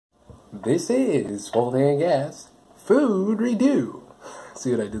This is Holding Gas Food Redo. See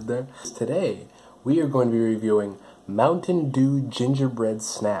what I did there? Today, we are going to be reviewing Mountain Dew Gingerbread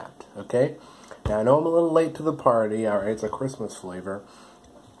Snapped, okay? Now, I know I'm a little late to the party, alright, it's a Christmas flavor.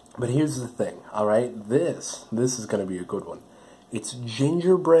 But here's the thing, alright? This is going to be a good one. It's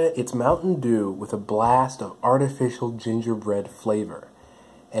gingerbread, it's Mountain Dew with a blast of artificial gingerbread flavor.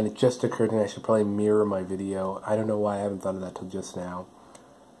 And it just occurred to me I should probably mirror my video. I don't know why I haven't thought of that till just now.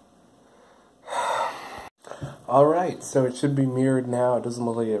 Alright, so it should be mirrored now. It doesn't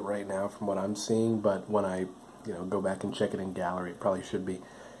look like it right now from what I'm seeing, but when I go back and check it in gallery, it probably should be.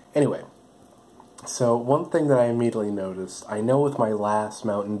 Anyway, so one thing that I immediately noticed, I know with my last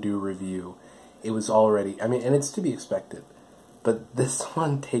Mountain Dew review, it was already, and it's to be expected, but this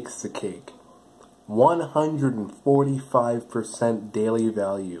one takes the cake. 145% daily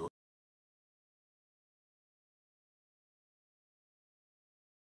value.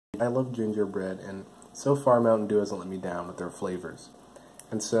 I love gingerbread, and so far Mountain Dew hasn't let me down with their flavors.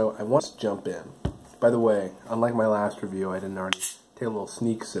 And so I want to jump in. By the way, unlike my last review, I didn't already take a little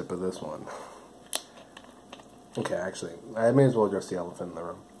sneak sip of this one. Okay, actually, I may as well address the elephant in the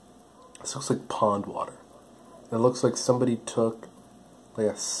room. This looks like pond water. It looks like somebody took like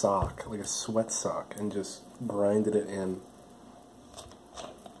a sock, like a sweat sock, and just grinded it in.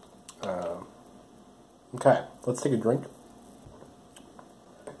 Okay, let's take a drink.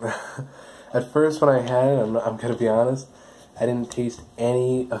 At first, when I had it, I'm gonna be honest, I didn't taste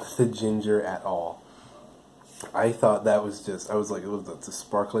any of the ginger at all. I thought that was just, I was like, was that the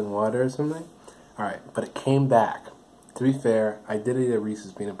sparkling water or something? Alright, but it came back. To be fair, I did eat a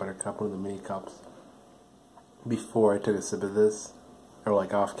Reese's Peanut Butter Cup, one of the mini cups, before I took a sip of this, or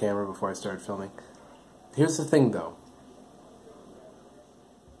like off camera before I started filming. Here's the thing though.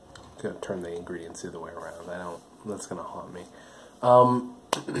 I'm gonna turn the ingredients the other way around. That's gonna haunt me.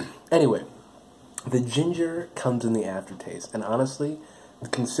 Anyway, the ginger comes in the aftertaste, and honestly,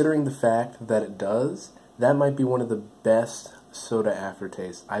 considering the fact that it does, that might be one of the best soda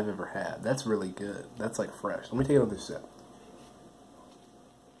aftertastes I've ever had. That's really good. That's like fresh. Let me take another sip.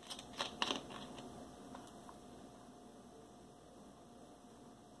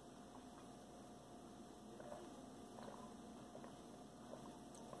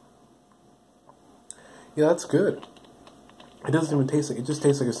 Yeah, that's good. It doesn't even taste like, it just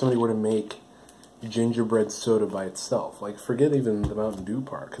tastes like if somebody were to make gingerbread soda by itself. Like, forget even the Mountain Dew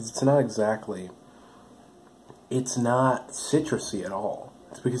part, because it's not exactly, it's not citrusy at all.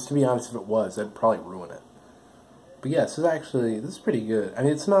 It's because, to be honest, if it was, that'd probably ruin it. But yeah, this is pretty good. I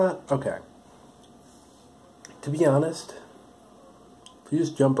mean, it's not, okay. To be honest, if you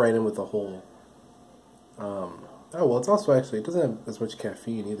just jump right in with the whole, oh, well, it's also actually, it doesn't have as much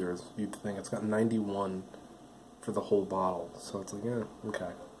caffeine either as you'd think. It's got 91 for the whole bottle, so it's like, yeah,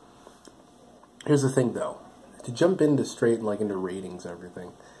 okay. Here's the thing, though. To jump into straight, like, into ratings and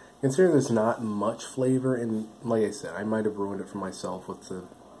everything, considering there's not much flavor, and like I said, I might have ruined it for myself with the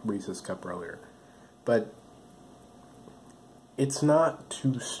Reese's Cup earlier, but it's not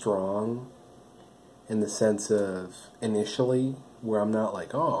too strong in the sense of initially, where I'm not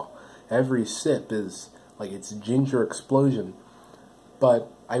like, oh, every sip is like it's ginger explosion.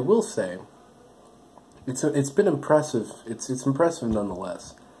 But I will say, it's been impressive. It's impressive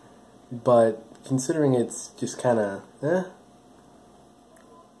nonetheless. But considering it's just kind of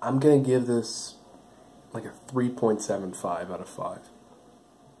I'm gonna give this like a 3.75 out of 5.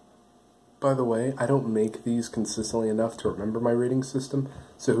 By the way, I don't make these consistently enough to remember my rating system,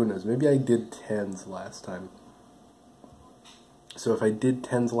 so who knows? Maybe I did 10s last time. So if I did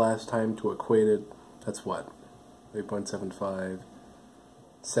 10s last time to equate it, that's what? 8.75,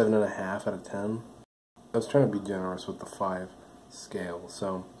 7.5 out of 10. I was trying to be generous with the 5 scale,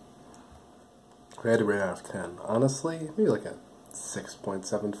 so if I had to rate out of 10, honestly, maybe like a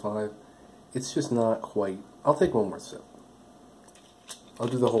 6.75. It's just not quite. I'll take one more sip. I'll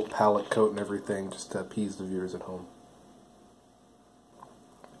do the whole palate coat and everything just to appease the viewers at home.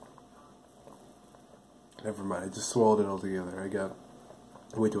 Never mind, I just swallowed it all together. I got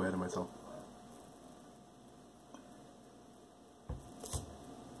way too ahead of myself.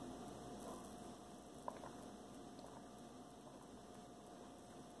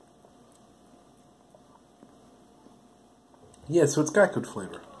 Yeah, so it's got good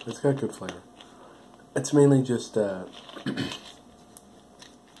flavor. It's got good flavor. It's mainly just, it's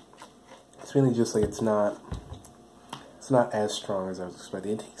mainly just like it's not as strong as I was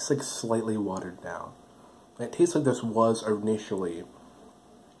expecting. It tastes like slightly watered down. It tastes like this was initially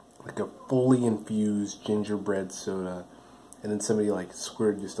like a fully infused gingerbread soda, and then somebody like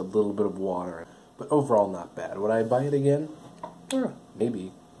squirted just a little bit of water. But overall, not bad. Would I buy it again?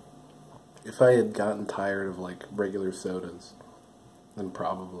 Maybe. If I had gotten tired of, like, regular sodas, then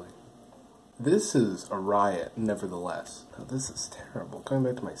probably. This is a riot, nevertheless. Now, this is terrible. Going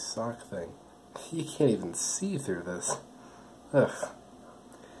back to my sock thing. You can't even see through this. Ugh.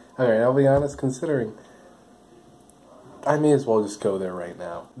 Alright, I'll be honest, considering... I may as well just go there right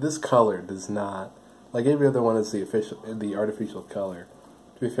now. This color does not... Like every other one is the artificial color.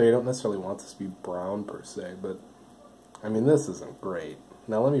 To be fair, you don't necessarily want this to be brown per se, but... I mean, this isn't great.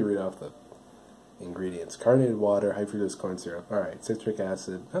 Now let me read off the ingredients. Carbonated water, high fructose corn syrup. Alright, citric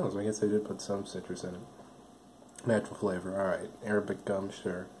acid. Oh, so I guess I did put some citrus in it. Natural flavor. Alright. Arabic gum,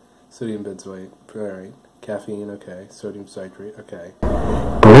 sure. Sodium benzoate. Alright. Caffeine, okay. Sodium citrate, okay.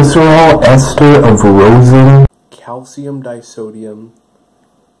 Glycerol ester of rosin. Calcium disodium.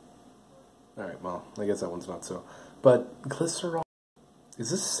 Alright, well, I guess that one's not so. But glycerol... Is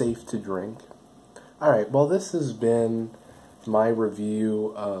this safe to drink? Alright, well, this has been my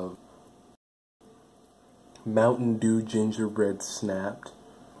review of Mountain Dew Gingerbread Snapped.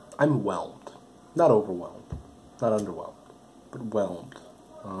 I'm whelmed. Not overwhelmed. Not underwhelmed. But whelmed.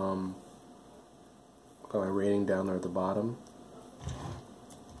 Got my rating down there at the bottom.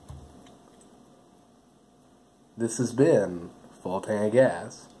 This has been Full Tank of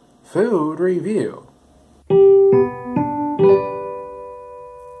Gas Food Review.